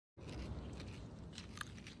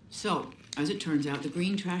So, as it turns out, the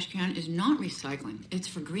green trash can is not recycling. It's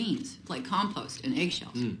for greens, like compost and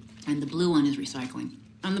eggshells. And the blue one is recycling.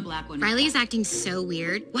 And the black one... Riley is acting so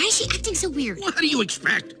weird. Why is she acting so weird? What do you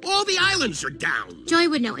expect? All the islands are down. Joy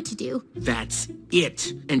would know what to do. That's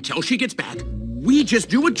it. Until she gets back, we just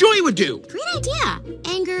do what Joy would do. Great idea.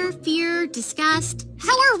 Anger, fear, disgust.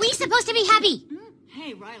 How are we supposed to be happy?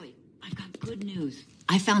 Hey, Riley, I've got good news.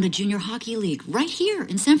 I found a junior hockey league right here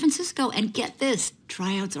in San Francisco. And get this,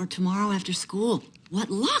 tryouts are tomorrow after school. What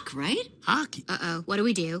luck, right? Hockey? Uh-oh, what do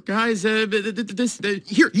we do? Guys,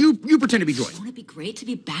 here, you pretend to be Joy. Won't it be great to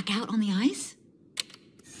be back out on the ice?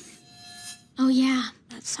 Oh, yeah,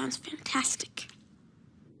 that sounds fantastic.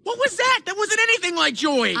 What was that? That wasn't anything like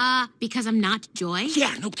Joy. Because I'm not Joy?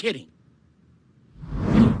 Yeah, no kidding.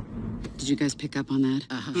 Did you guys pick up on that?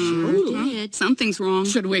 Sure did. Something's wrong.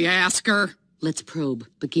 Should we ask her? Let's probe,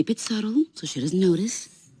 but keep it subtle so she doesn't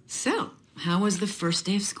notice. So, how was the first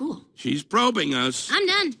day of school? She's probing us. I'm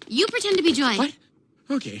done. You pretend to be Joy. What?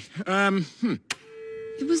 Okay,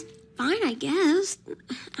 It was fine, I guess.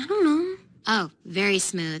 I don't know. Oh, very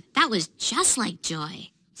smooth. That was just like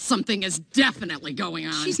Joy. Something is definitely going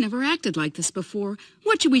on. She's never acted like this before.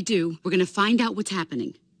 What should we do? We're going to find out what's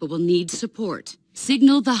happening, but we'll need support.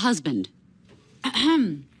 Signal the husband.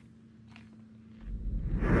 Ahem.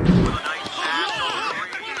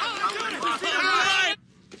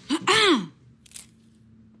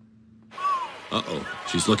 Uh-oh,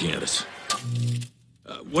 she's looking at us.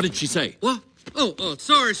 What did she say? What? Oh,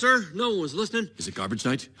 sorry, sir. No one was listening. Is it garbage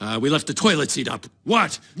night? We left the toilet seat up.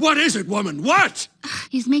 What? What is it, woman? What?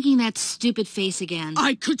 He's making that stupid face again.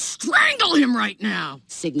 I could strangle him right now.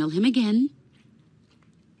 Signal him again.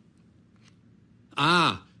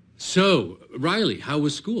 So, Riley, how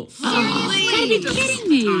was school? Gotta be kidding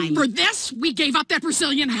me. For this, we gave up that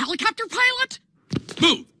Brazilian helicopter pilot?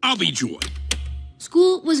 Move. I'll be Joy.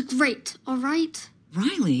 School was great, all right?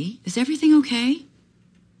 Riley, is everything okay?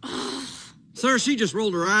 Sir, she just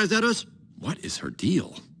rolled her eyes at us. What is her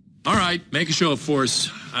deal? All right, make a show of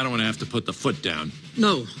force. I don't want to have to put the foot down.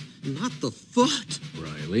 No, not the foot.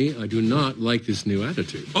 Riley, I do not like this new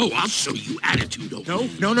attitude. Oh, I'll show you attitude. No.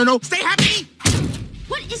 Stay happy.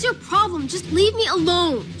 What is your problem? Just leave me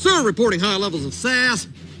alone. Sir, reporting high levels of sass.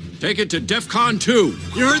 Take it to DEFCON 2.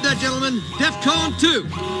 You heard that, gentlemen? DEFCON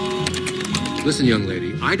 2. Listen, young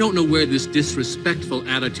lady, I don't know where this disrespectful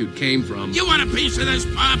attitude came from. You want a piece of this,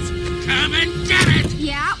 Pops? Come and get it.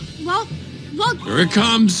 Yeah, well... Here it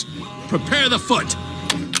comes. Prepare the foot.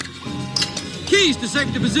 Keys to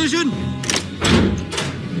safety position.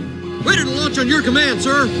 Ready to launch on your command,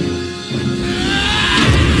 sir.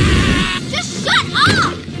 Just shut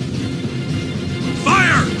up!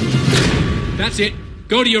 Fire! That's it.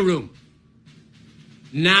 Go to your room.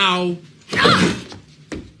 Now.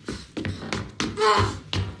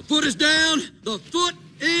 The foot is down. The foot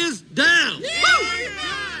is down.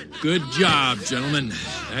 Good job, gentlemen.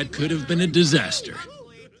 That could have been a disaster.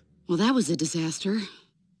 Well, that was a disaster.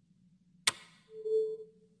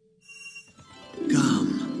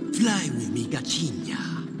 Come, fly with me, Gachinya.